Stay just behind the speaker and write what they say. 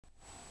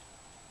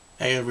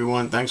Hey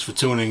everyone, thanks for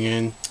tuning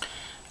in.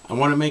 I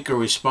want to make a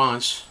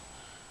response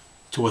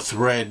to a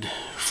thread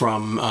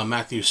from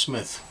Matthew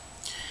Smith.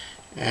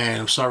 And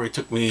I'm sorry it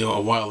took me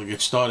a while to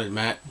get started,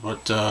 Matt,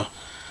 but a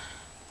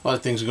lot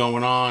of things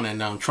going on,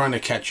 and I'm trying to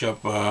catch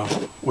up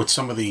with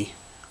some of the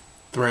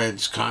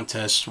threads,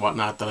 contests,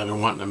 whatnot that I've been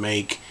wanting to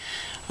make.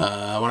 When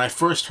I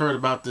first heard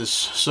about this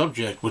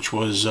subject, which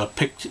was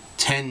pick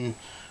 10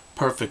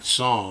 perfect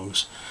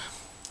songs,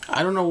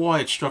 I don't know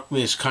why it struck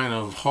me as kind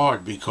of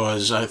hard,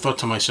 because I thought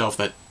to myself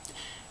that,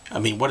 I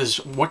mean, what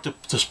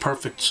does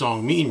perfect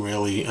song mean,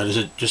 really? Does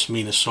it just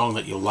mean a song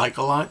that you like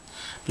a lot?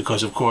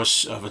 Because, of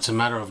course, if it's a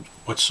matter of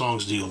what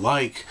songs do you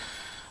like,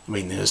 I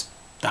mean, there's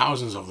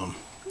thousands of them.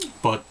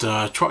 But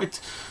try to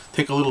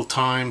take a little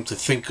time to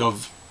think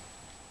of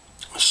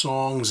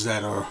songs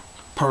that are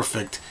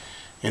perfect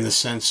in the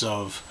sense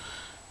of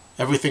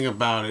everything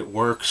about it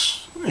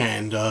works,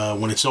 and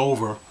when it's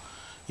over,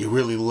 you're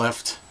really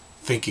left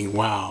thinking,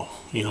 wow,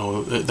 you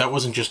know, that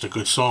wasn't just a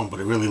good song, but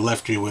it really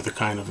left you with a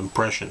kind of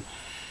impression.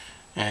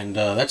 And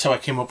that's how I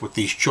came up with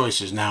these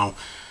choices. Now,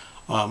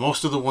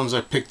 most of the ones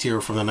I picked here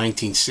are from the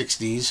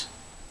 1960s,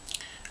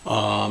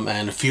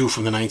 and a few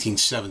from the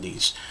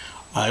 1970s.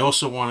 I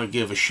also want to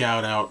give a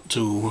shout out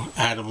to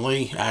Adam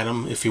Lee.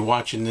 Adam, if you're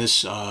watching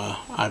this,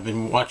 I've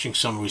been watching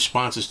some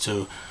responses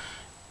to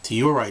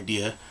your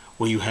idea,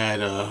 where you had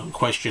a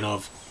question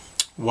of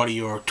what are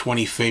your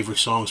 20 favorite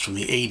songs from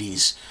the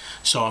 80s.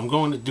 So I'm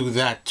going to do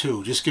that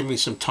too. Just give me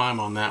some time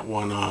on that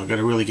one. I'm going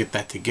to really get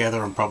that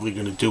together. I'm probably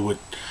going to do it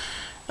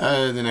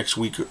the next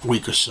week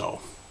or so.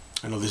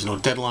 I know there's no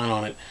deadline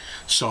on it,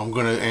 so I'm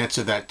going to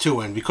answer that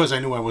too. And because I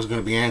knew I was going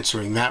to be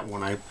answering that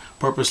one, I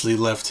purposely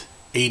left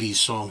 80s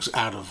songs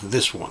out of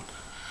this one.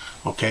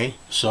 Okay,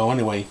 so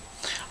anyway,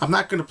 I'm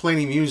not going to play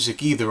any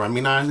music either. I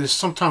mean, there's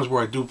sometimes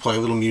where I do play a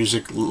little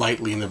music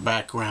lightly in the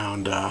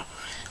background,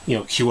 you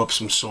know, cue up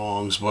some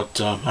songs, but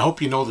I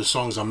hope you know the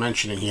songs I'm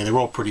mentioning here. They're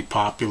all pretty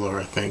popular,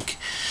 I think.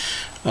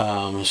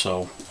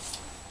 So,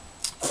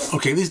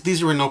 okay,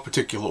 these are in no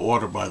particular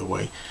order, by the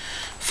way.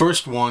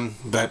 First one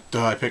that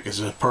I pick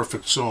as a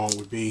perfect song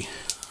would be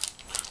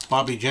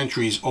Bobbie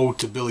Gentry's Ode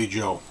to Billie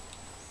Joe.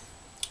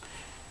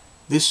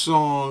 This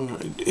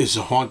song is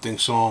a haunting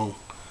song.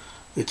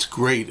 It's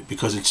great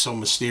because it's so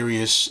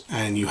mysterious,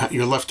 and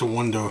you're left to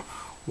wonder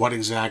what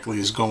exactly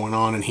is going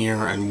on in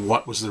here, and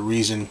what was the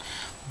reason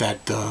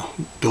that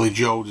Billie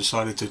Joe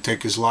decided to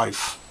take his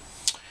life.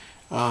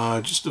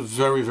 Just a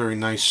very, very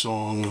nice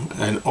song,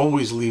 and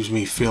always leaves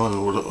me feeling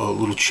a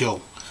little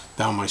chill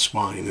down my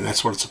spine, and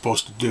that's what it's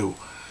supposed to do.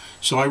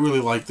 So I really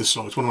like this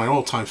song. It's one of my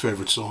all-time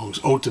favorite songs,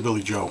 Ode to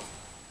Billie Joe.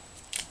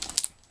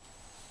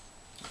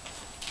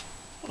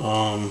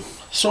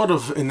 Sort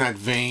of in that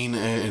vein,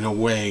 in a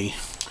way,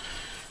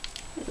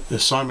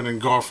 Simon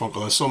and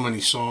Garfunkel. There's so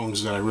many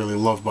songs that I really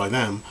love by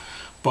them,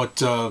 but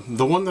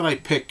the one that I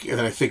pick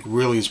that I think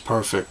really is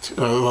perfect.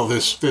 Well,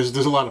 there's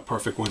a lot of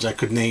perfect ones. I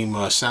could name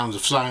Sounds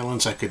of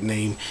Silence. I could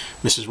name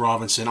Mrs.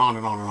 Robinson. On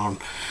and on and on.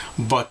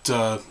 But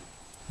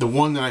the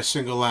one that I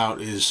single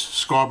out is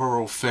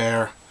Scarborough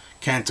Fair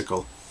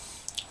Canticle,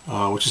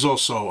 which is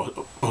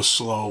also a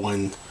slow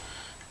and,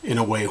 in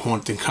a way,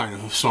 haunting kind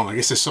of song. I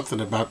guess there's something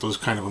about those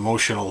kind of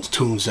emotional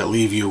tunes that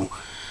leave you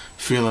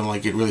feeling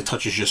like it really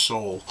touches your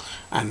soul,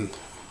 and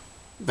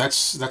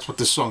that's what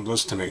this song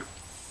does to me.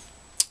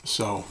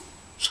 So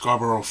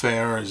Scarborough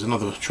Fair is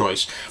another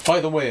choice. By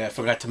the way, I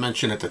forgot to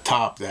mention at the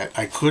top that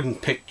I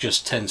couldn't pick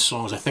just 10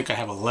 songs. I think I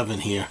have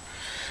 11 here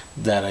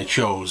that I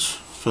chose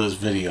for this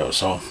video,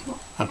 so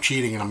I'm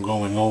cheating and I'm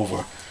going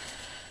over.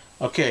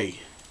 Okay,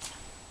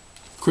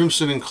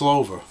 Crimson and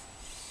Clover,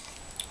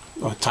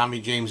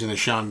 Tommy James and the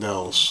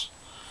Shondells.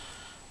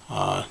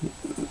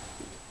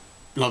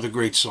 Another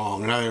great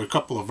song. Now, there are a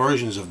couple of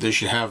versions of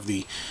this. You have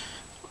the,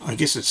 I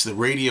guess it's the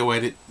radio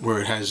edit, where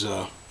it has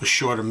a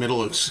shorter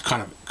middle, it's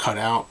kind of cut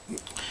out,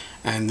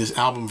 and this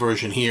album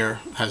version here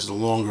has the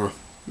longer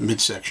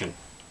midsection.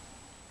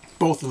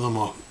 Both of them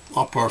are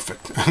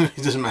perfect.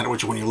 It doesn't matter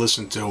which one you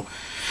listen to,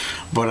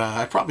 but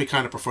I probably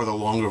kind of prefer the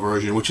longer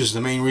version, which is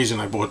the main reason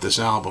I bought this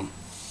album.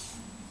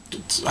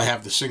 I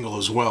have the single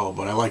as well,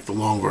 but I like the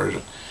long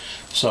version.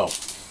 So,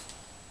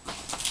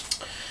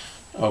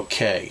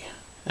 okay,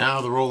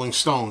 now the Rolling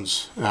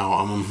Stones.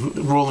 Now,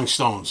 Rolling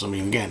Stones, I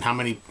mean, again, how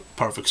many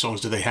perfect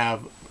songs do they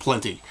have?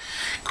 Plenty.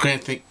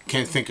 Can't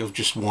think of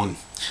just one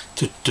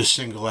to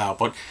single out,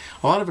 but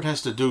a lot of it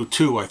has to do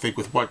too, I think,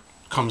 with what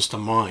comes to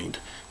mind.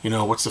 You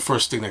know, what's the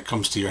first thing that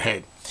comes to your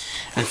head?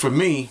 And for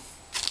me,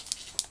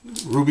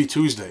 Ruby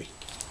Tuesday.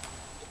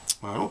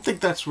 I don't think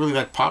that's really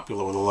that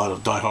popular with a lot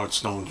of diehard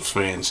Stones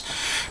fans,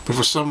 but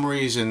for some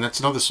reason, that's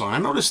another song. I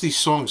noticed these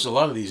songs, a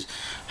lot of these,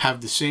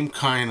 have the same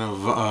kind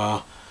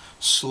of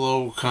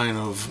slow, kind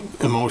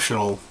of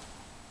emotional,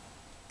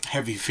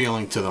 heavy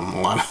feeling to them,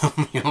 a lot of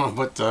them, you know,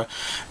 but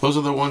those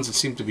are the ones that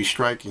seem to be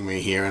striking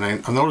me here, and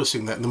I'm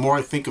noticing that the more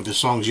I think of the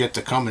songs yet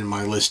to come in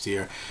my list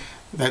here,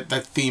 that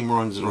theme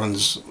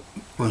runs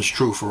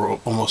true for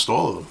almost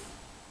all of them.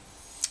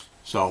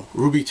 So,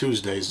 Ruby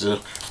Tuesday is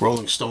the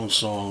Rolling Stones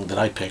song that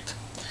I picked.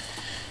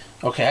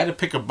 Okay, I had to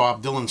pick a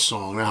Bob Dylan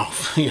song. Now,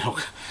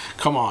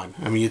 come on.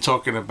 I mean, you're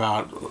talking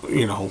about,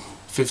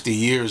 50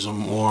 years or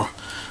more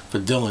for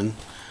Dylan.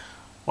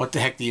 What the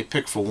heck do you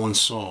pick for one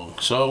song?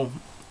 So,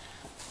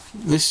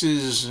 this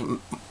is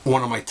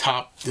one of my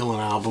top Dylan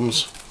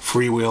albums,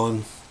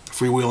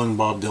 Freewheelin'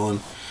 Bob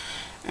Dylan.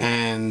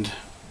 And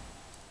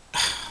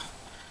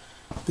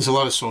there's a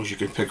lot of songs you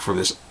can pick for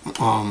this.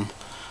 I'm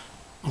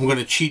going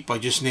to cheat by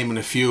just naming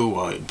a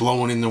few.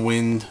 Blowing in the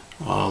Wind.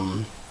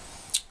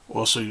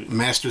 Also,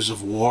 Masters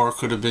of War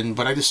could have been,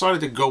 but I decided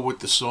to go with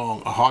the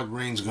song A Hard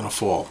Rain's Gonna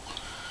Fall.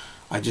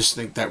 I just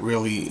think that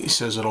really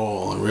says it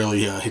all and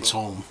really hits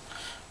home.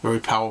 Very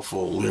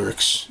powerful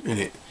lyrics in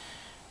it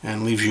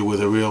and leaves you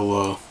with a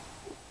real,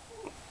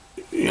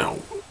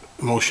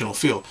 emotional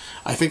feel.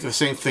 I think the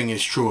same thing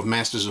is true of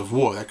Masters of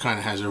War. That kind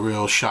of has a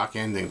real shock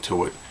ending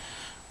to it,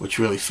 which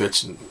really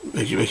fits and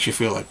makes you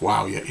feel like,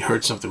 wow, you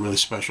heard something really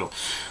special.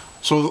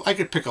 So I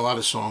could pick a lot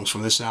of songs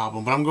from this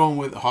album, but I'm going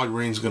with A Hard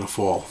Rain's Gonna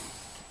Fall.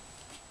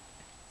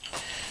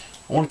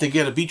 I wanted to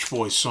get a Beach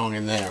Boys song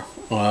in there.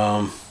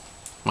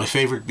 My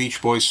favorite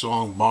Beach Boys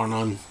song, bar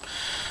none,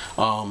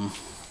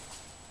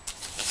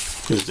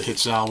 is the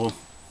Hits album.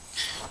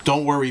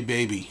 Don't Worry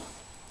Baby.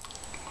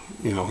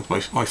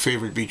 My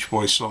favorite Beach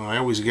Boys song. I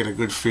always get a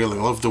good feeling.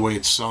 I love the way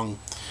it's sung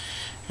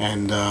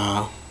and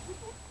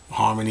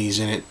harmonies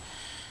in it.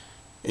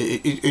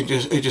 It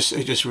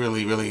just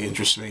really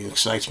interests me and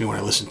excites me when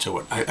I listen to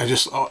it.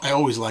 I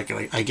always like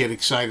it. I get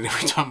excited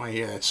every time I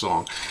hear that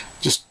song.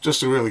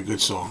 Just a really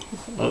good song.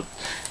 I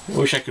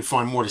wish I could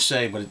find more to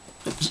say, but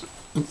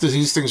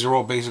these things are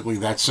all basically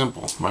that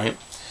simple, right?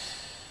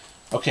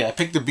 Okay, I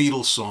picked the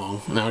Beatles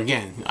song. Now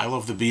again, I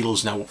love the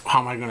Beatles. Now, how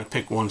am I going to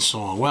pick one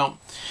song? Well,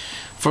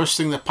 first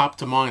thing that popped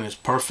to mind is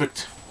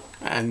Perfect.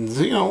 And,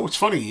 it's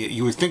funny.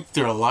 You would think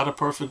there are a lot of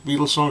perfect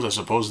Beatles songs. I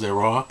suppose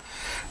there are.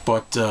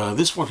 But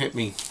this one hit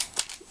me.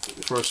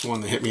 The first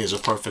one that hit me as a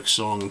perfect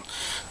song.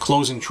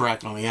 Closing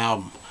track on the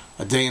album.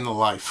 A Day in the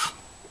Life.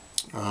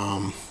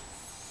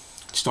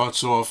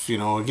 Starts off,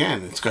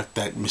 again, it's got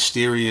that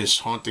mysterious,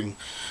 haunting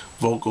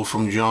vocal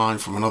from John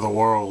from another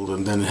world.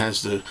 And then it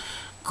has the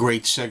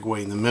great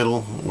segue in the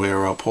middle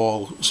where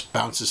Paul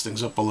bounces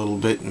things up a little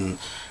bit. And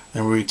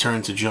then we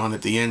return to John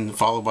at the end,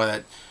 followed by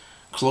that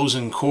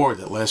closing chord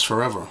that lasts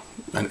forever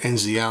and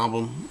ends the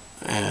album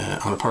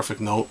on a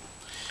perfect note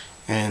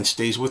and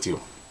stays with you.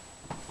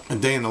 A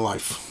Day in the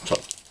Life. So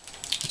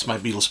that's my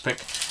Beatles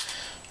pick.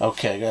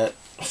 Okay, I got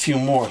a few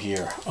more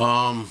here.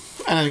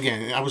 And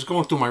again, I was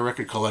going through my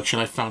record collection.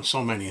 I found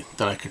so many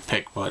that I could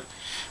pick, but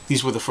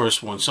these were the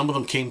first ones. Some of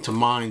them came to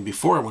mind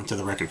before I went to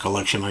the record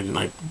collection.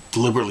 I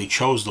deliberately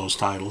chose those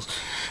titles.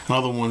 And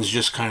other ones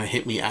just kind of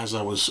hit me as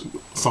I was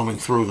thumbing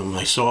through them.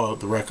 I saw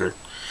the record.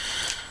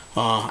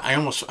 How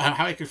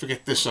I could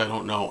forget this, I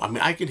don't know. I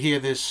mean, I could hear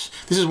this.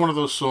 This is one of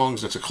those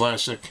songs that's a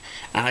classic,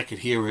 and I could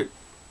hear it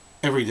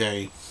every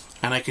day,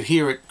 and I could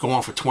hear it go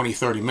on for 20,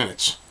 30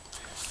 minutes.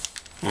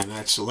 And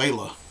that's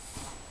Layla.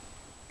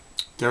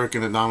 Derek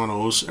and the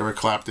Dominoes, Eric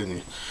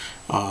Clapton.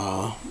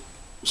 Song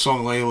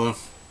Layla.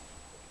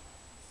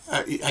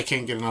 I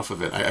can't get enough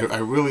of it. I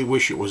really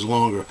wish it was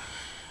longer.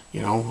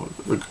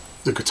 The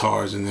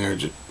guitars in there,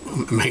 just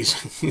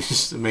amazing. It's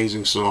just an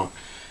amazing song.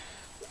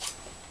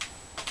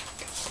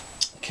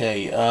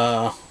 Okay,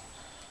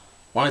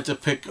 wanted to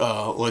pick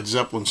a Led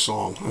Zeppelin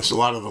song. There's a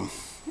lot of them,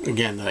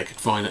 again, that I could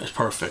find as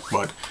perfect,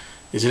 but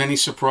is it any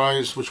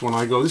surprise which one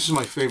I go? This is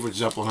my favorite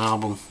Zeppelin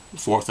album,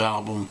 fourth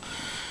album,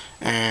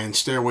 and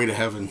Stairway to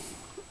Heaven.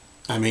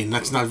 I mean,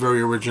 that's not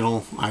very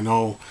original, I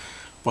know,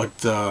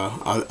 but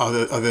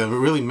are there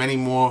really many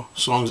more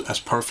songs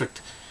as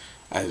perfect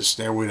as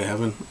Stairway to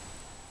Heaven?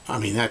 I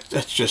mean,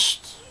 that's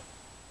just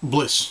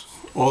bliss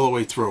all the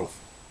way through.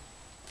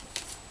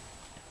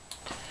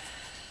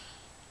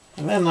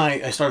 And then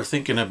I started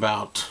thinking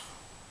about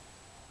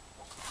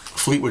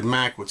Fleetwood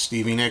Mac with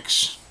Stevie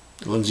Nicks,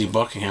 Lindsey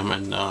Buckingham,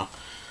 and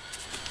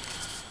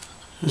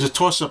there's a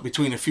toss-up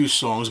between a few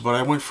songs, but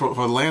I went for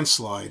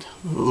Landslide,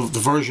 the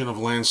version of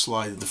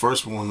Landslide, the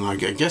first one, I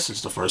guess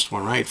it's the first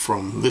one, right,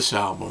 from this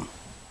album,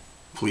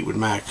 Fleetwood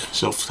Mac,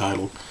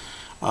 self-titled.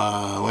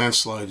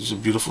 Landslide is a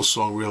beautiful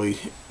song, really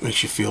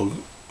makes you feel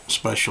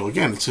special.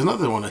 Again, it's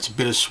another one that's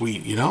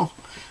bittersweet, A lot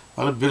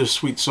of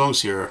bittersweet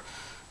songs here.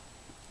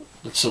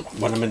 That's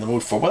what I'm in the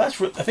mood for. Well, I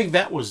think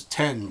that was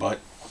 10, but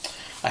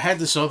I had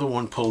this other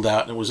one pulled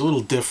out, and it was a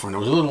little different. It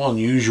was a little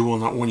unusual,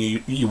 not one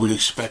you would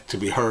expect to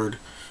be heard.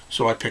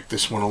 So I picked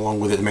this one along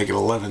with it to make it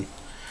 11.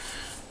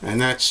 And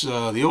that's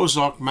the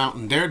Ozark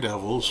Mountain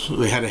Daredevils.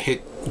 They had a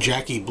hit,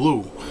 Jackie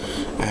Blue.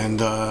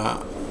 And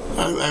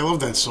I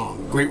love that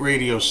song. Great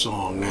radio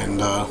song. And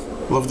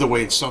loved the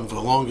way it's sung. For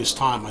the longest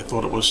time, I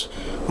thought it was,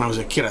 when I was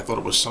a kid, I thought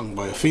it was sung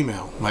by a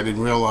female. I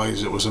didn't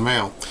realize it was a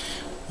male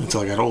until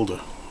I got older.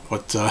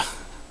 But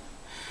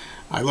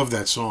I love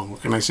that song.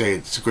 What can I say?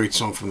 It's a great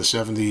song from the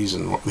 70s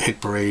and the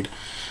Hit Parade.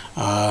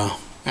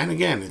 And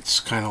again, it's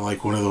kind of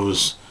like one of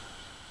those,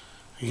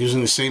 using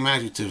the same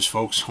adjectives,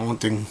 folks,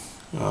 haunting,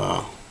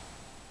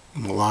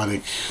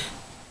 melodic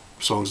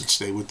songs that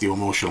stay with you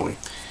emotionally.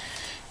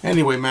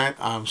 Anyway, Matt,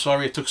 I'm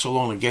sorry it took so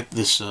long to get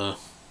this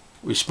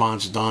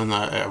response done.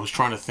 I was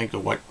trying to think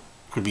of what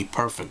could be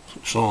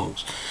perfect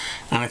songs,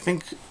 and I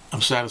think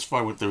I'm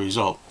satisfied with the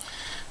result.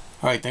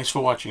 All right, thanks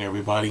for watching,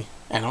 everybody.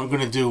 And I'm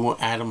going to do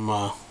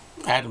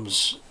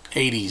Adam's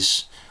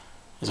 80s,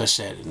 as I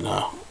said, in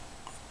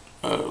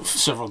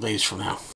several days from now.